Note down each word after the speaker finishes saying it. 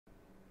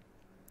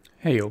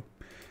Hey yo,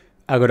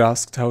 I got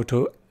asked how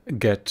to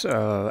get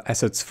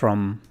assets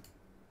from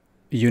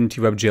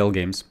Unity WebGL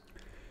games.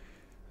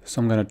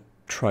 So I'm gonna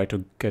try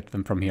to get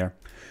them from here.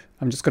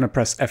 I'm just gonna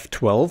press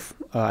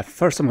F12.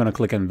 First I'm gonna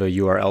click on the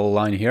URL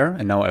line here,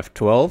 and now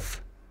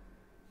F12.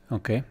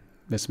 Okay,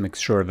 this makes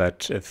sure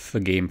that if the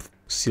game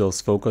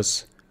seals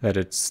focus, that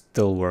it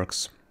still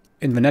works.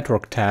 In the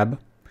network tab,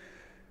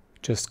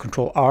 just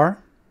Control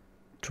R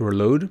to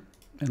reload,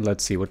 and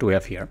let's see, what do we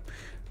have here?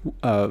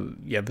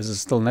 Yeah, this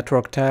is still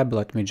network tab.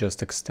 Let me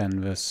just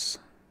extend this.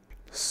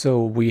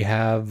 So we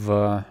have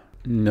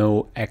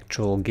no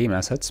actual game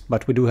assets,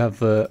 but we do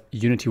have a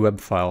Unity web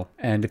file.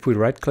 And if we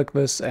right click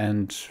this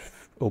and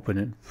open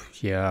it,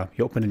 yeah,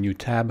 you open a new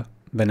tab,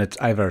 then it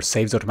either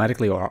saves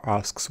automatically or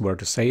asks where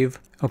to save.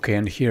 Okay,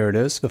 and here it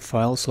is, the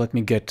file. So let me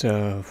get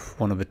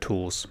one of the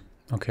tools.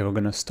 Okay, we're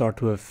gonna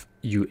start with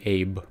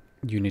UAB,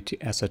 Unity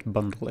Asset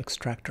Bundle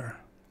Extractor,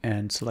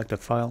 and select a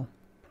file.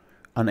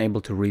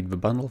 Unable to read the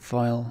bundle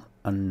file,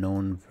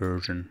 unknown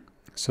version.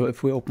 So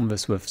if we open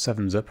this with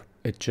 7-zip,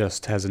 it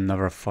just has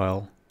another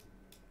file.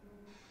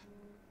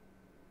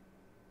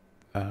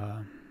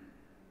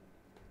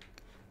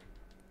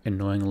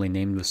 Annoyingly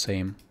named the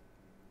same.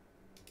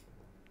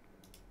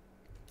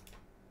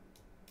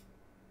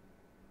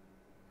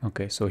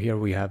 Okay, so here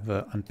we have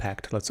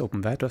unpacked. Let's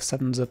open that with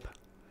 7-zip.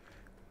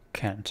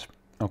 Can't.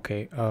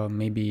 Okay,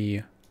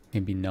 maybe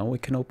now we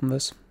can open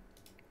this.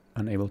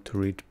 Unable to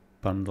read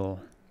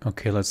bundle.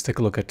 Okay, let's take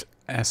a look at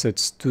Asset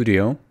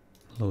Studio.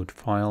 Load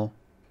file.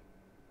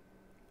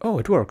 Oh,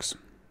 it works.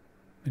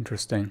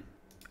 Interesting.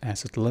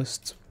 Asset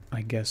list,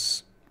 I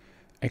guess.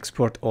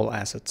 Export all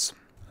assets.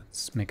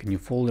 Let's make a new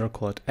folder,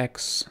 call it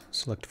X,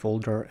 select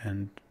folder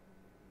and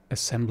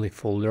assembly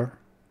folder.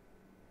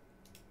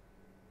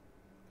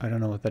 I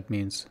don't know what that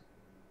means.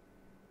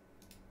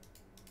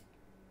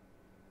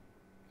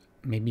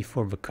 Maybe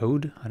for the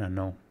code? I don't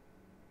know.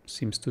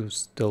 Seems to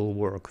still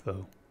work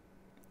though.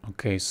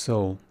 Okay,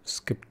 so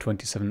skip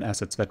 27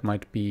 assets, that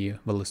might be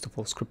the list of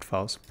all script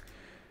files.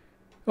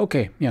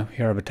 Okay, yeah,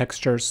 here are the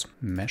textures.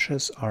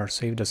 Meshes are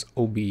saved as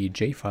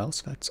OBJ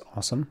files, that's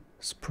awesome.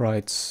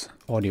 Sprites,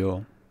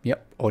 audio,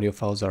 yep, audio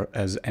files are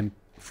as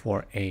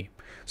M4A.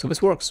 So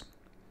this works.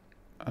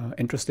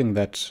 Interesting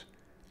that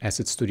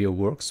Asset Studio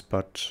works,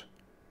 but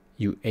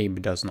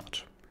UAB does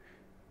not.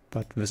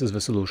 But this is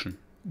the solution.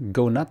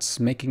 Go nuts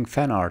making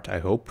fan art, I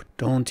hope.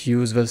 Don't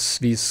use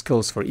these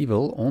skills for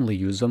evil, only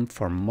use them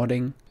for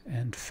modding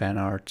and fan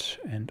art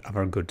and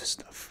other good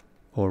stuff.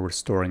 Or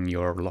restoring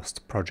your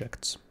lost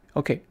projects.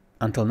 Okay,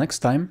 until next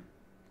time,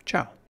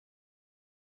 ciao.